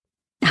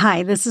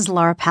Hi, this is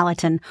Laura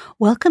Paladin.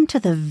 Welcome to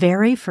the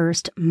very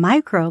first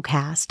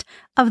microcast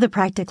of the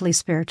Practically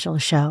Spiritual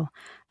Show.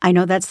 I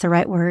know that's the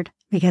right word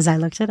because I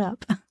looked it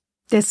up.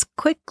 This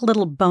quick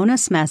little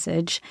bonus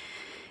message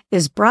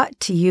is brought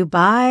to you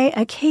by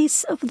a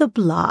case of the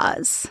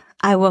blahs.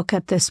 I woke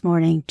up this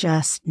morning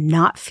just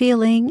not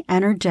feeling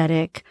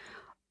energetic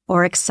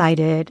or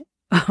excited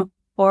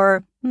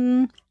or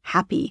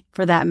happy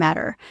for that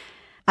matter.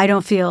 I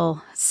don't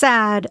feel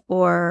sad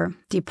or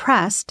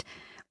depressed.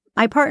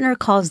 My partner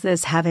calls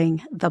this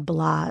having the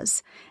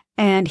blahs,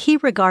 and he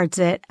regards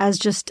it as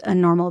just a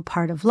normal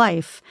part of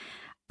life.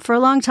 For a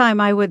long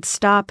time, I would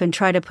stop and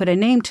try to put a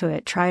name to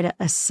it, try to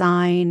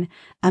assign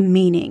a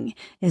meaning.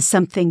 Is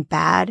something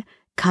bad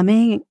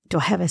coming? Do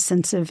I have a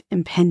sense of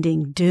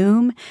impending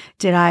doom?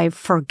 Did I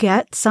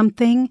forget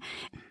something?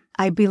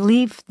 I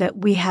believe that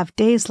we have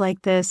days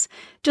like this,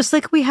 just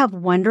like we have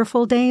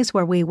wonderful days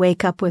where we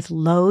wake up with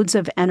loads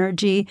of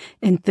energy,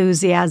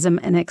 enthusiasm,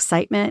 and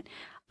excitement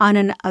on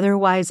an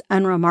otherwise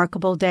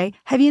unremarkable day.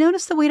 Have you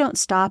noticed that we don't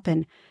stop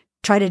and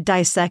try to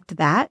dissect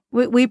that?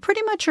 We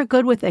pretty much are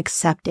good with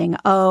accepting,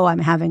 oh, I'm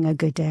having a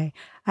good day.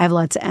 I have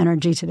lots of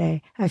energy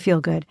today. I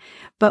feel good.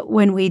 But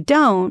when we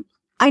don't,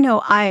 I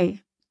know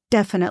I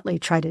definitely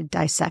try to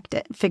dissect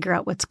it, figure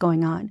out what's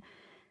going on.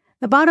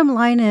 The bottom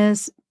line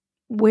is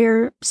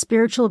we're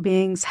spiritual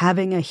beings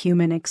having a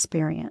human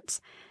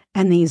experience.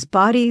 And these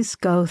bodies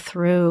go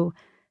through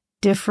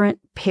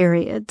different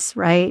periods,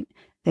 right?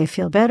 They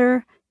feel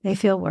better. They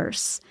feel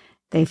worse.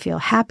 They feel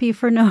happy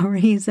for no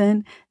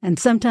reason. And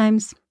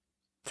sometimes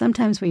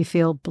we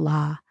feel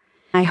blah.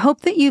 I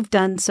hope that you've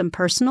done some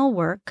personal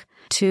work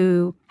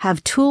to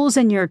have tools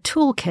in your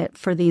toolkit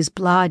for these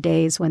blah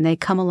days when they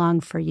come along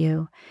for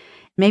you.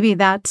 Maybe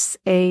that's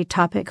a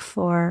topic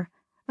for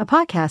a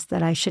podcast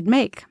that I should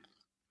make.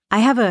 I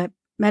have a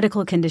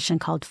medical condition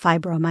called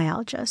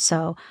fibromyalgia,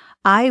 so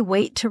I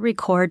wait to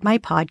record my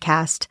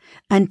podcast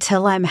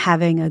until I'm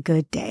having a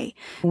good day.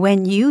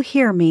 When you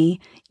hear me,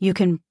 you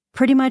can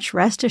pretty much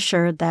rest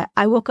assured that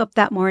I woke up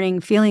that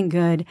morning feeling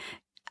good.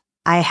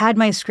 I had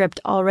my script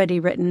already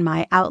written,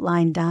 my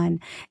outline done,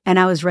 and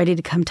I was ready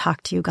to come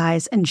talk to you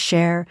guys and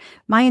share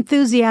my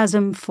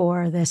enthusiasm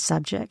for this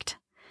subject.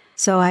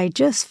 So I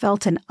just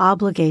felt an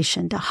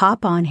obligation to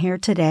hop on here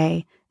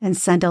today and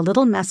send a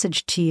little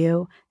message to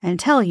you and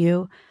tell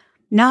you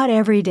not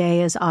every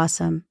day is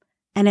awesome.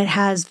 And it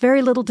has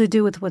very little to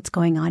do with what's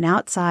going on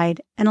outside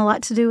and a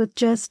lot to do with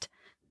just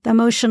the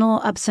emotional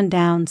ups and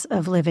downs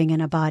of living in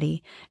a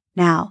body.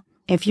 Now,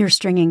 if you're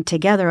stringing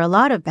together a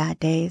lot of bad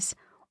days,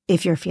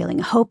 if you're feeling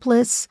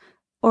hopeless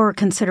or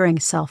considering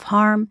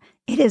self-harm,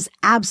 it is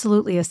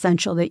absolutely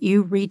essential that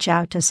you reach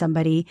out to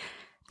somebody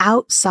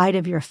outside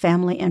of your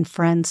family and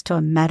friends, to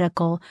a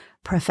medical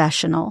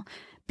professional,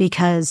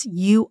 because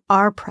you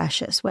are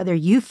precious. Whether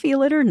you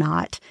feel it or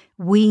not,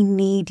 we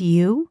need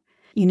you.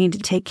 You need to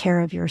take care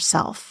of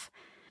yourself.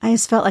 I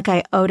just felt like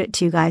I owed it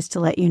to you guys to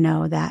let you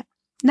know that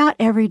not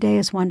every day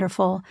is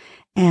wonderful,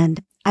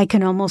 and I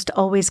can almost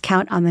always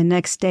count on the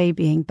next day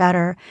being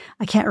better.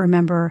 I can't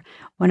remember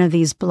one of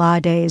these blah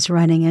days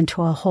running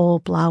into a whole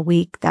blah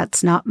week.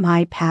 That's not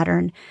my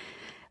pattern.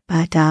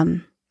 But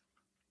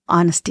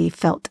honesty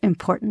felt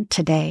important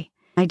today.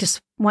 I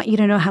just want you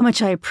to know how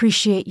much I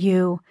appreciate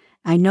you.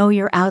 I know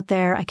you're out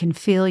there. I can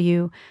feel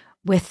you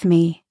with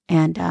me,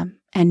 and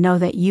know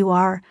that you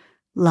are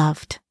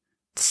loved.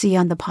 See you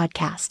on the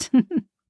podcast.